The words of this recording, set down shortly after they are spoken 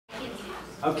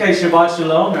Okay, Shabbat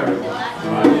Shalom, everyone.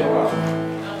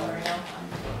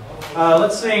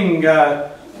 Let's sing,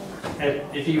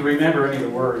 if you remember any of the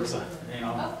words, you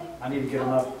know, I need to get them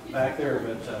up back there,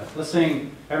 but let's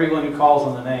sing Everyone Who Calls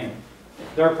on the Name.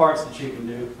 There are parts that you can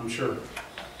do, I'm sure.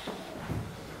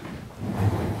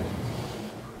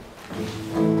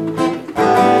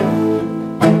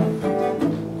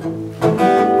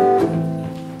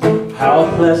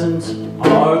 How pleasant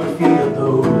are the feet of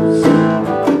those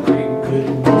who bring good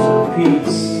news of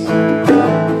peace.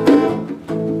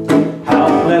 How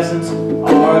pleasant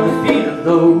are the feet of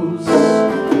those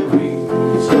who bring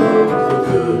news of the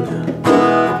good.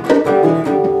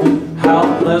 How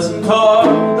pleasant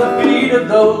are the feet of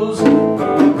those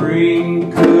who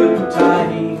bring good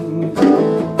tidings,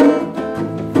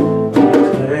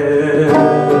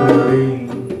 declaring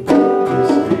His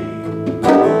name.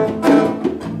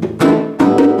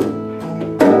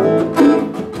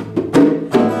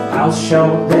 How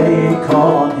shall they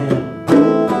call on Him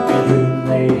in whom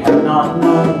they have not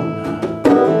known?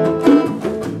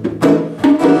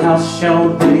 How shall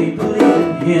they believe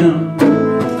in Him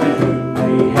in whom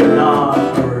they have not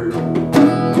heard?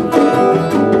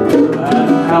 And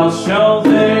how shall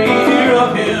they hear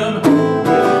of Him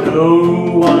with no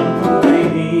one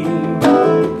proclaiming?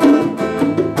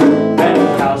 And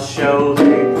how shall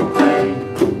they proclaim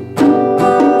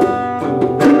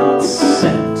when they're not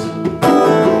sent?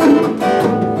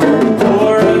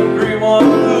 For everyone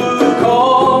who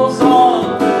calls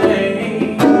on the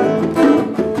name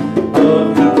of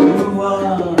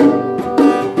Yahuah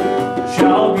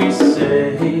shall be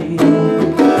saved.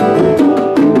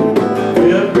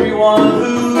 Everyone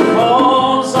who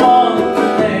calls on the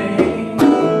name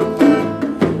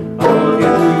of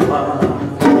Yahuah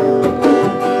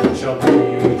shall be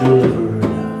delivered.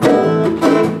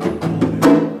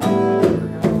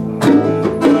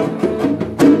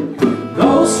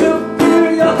 Those who fear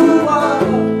Yahuah,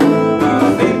 who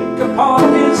think upon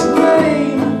His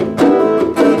name,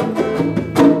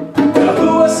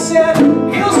 Yahuah said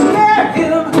He'll spare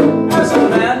him as a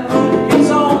man would his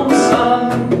own son.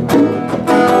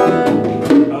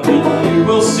 Then you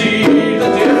will see the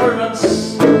difference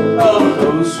of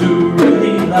those who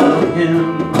really love Him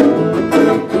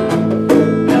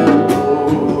and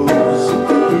those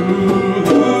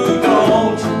who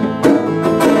don't.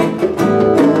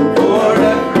 For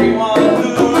everyone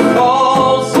who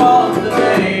calls on the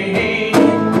name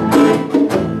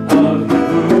of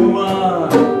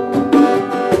Yahuah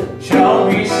shall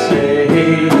be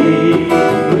saved.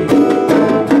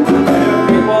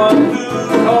 Everyone who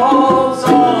calls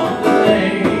on the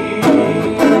name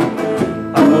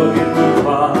of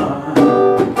Yahuah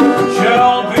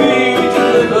shall be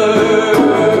delivered.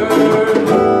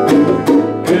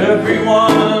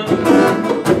 Everyone,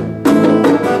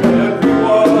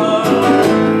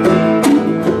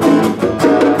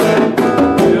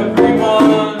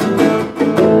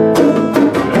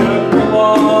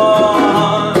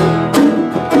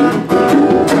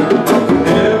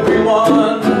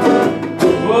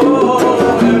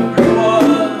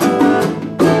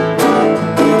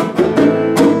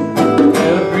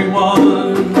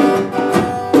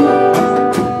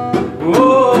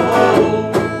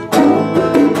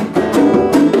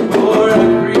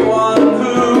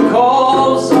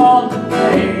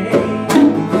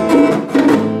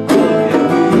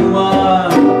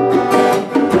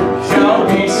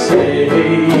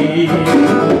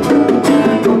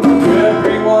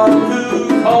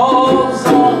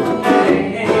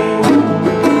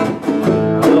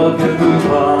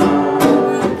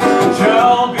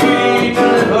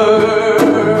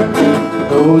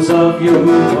 those of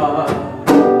Yahuah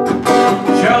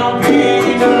shall be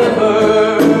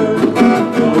delivered.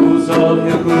 Those of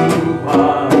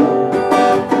Yahuah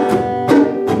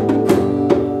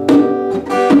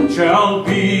shall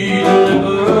be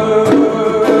delivered.